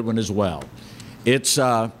 Have a good one as well. It's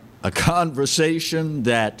a conversation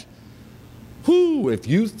that, if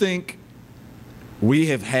you think we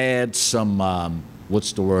have had some,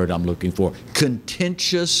 what's the word I'm looking for,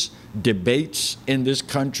 contentious debates in this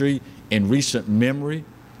country in recent memory,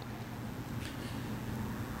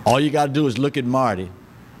 all you got to do is look at Marty,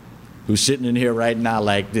 who's sitting in here right now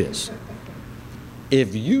like this.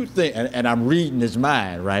 If you think, and I'm reading his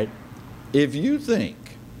mind, right? If you think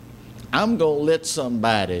I'm going to let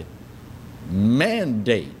somebody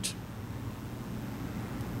mandate.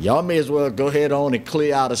 Y'all may as well go ahead on and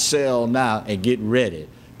clear out a cell now and get ready,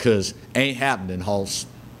 because ain't happening, Hulse.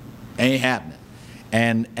 Ain't happening.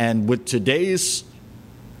 And with today's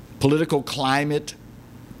political climate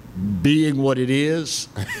being what it is,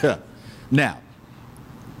 now,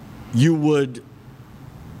 you would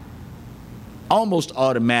almost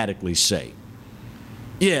automatically say,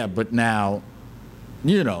 yeah, but now,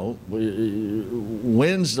 you know,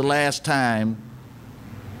 when's the last time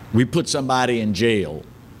we put somebody in jail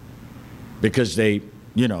because they,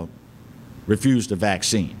 you know, refused a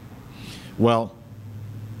vaccine? Well,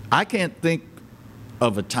 I can't think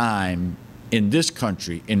of a time in this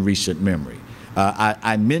country in recent memory.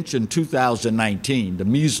 I mentioned 2019, the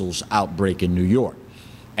measles outbreak in New York,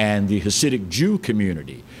 and the Hasidic Jew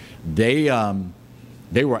community. They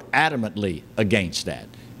were adamantly against that,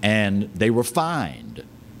 and they were fined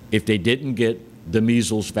if they didn't get the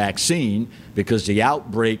measles vaccine because the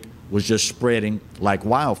outbreak was just spreading like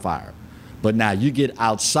wildfire. But now you get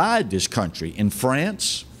outside this country, in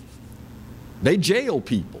France, they jail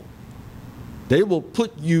people. They will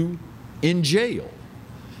put you in jail.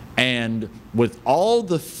 And with all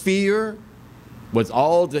the fear, with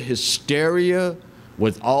all the hysteria,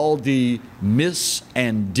 with all the mis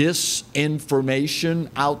and disinformation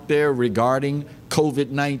out there regarding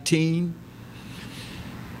COVID-19,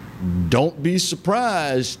 don't be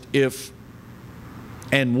surprised if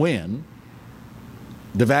and when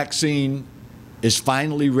the vaccine is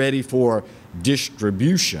finally ready for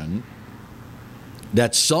distribution,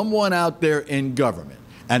 that someone out there in government,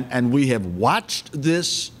 and we have watched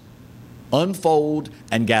this unfold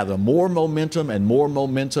and gather more momentum and more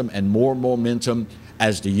momentum and more momentum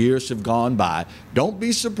as the years have gone by. Don't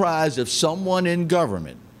be surprised if someone in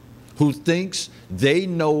government who thinks they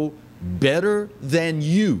know better than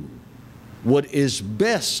you what is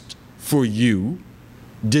best for you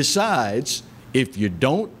decides if you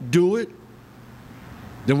don't do it,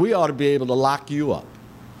 then we ought to be able to lock you up.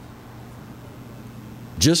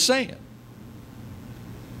 Just saying.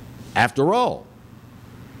 After all,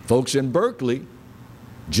 folks in Berkeley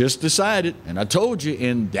just decided, and I told you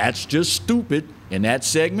in That's Just Stupid, in that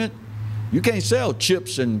segment, you can't sell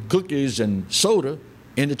chips and cookies and soda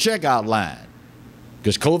in the checkout line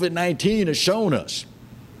because COVID-19 has shown us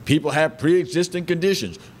people have pre-existing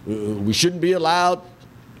conditions. We shouldn't be allowed,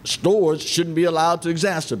 stores shouldn't be allowed to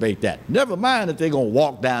exacerbate that. Never mind that they're going to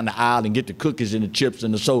walk down the aisle and get the cookies and the chips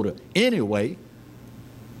and the soda anyway.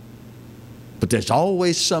 But there's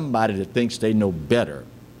always somebody that thinks they know better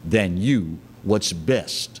than you what's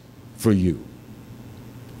best for you.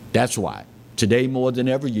 That's why today more than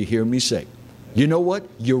ever you hear me say, you know what?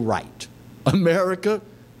 You're right. America,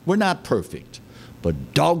 we're not perfect.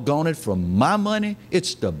 But doggone it, for my money,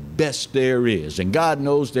 it's the best there is. And God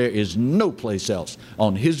knows there is no place else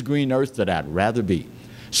on his green earth that I'd rather be.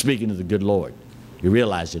 Speaking of the good Lord, you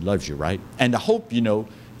realize he loves you, right? And I hope you know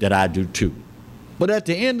that I do too. But at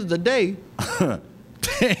the end of the day,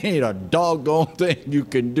 there ain't a doggone thing you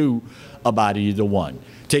can do about either one.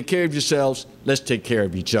 Take care of yourselves. Let's take care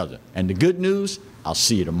of each other. And the good news, I'll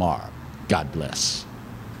see you tomorrow. God bless.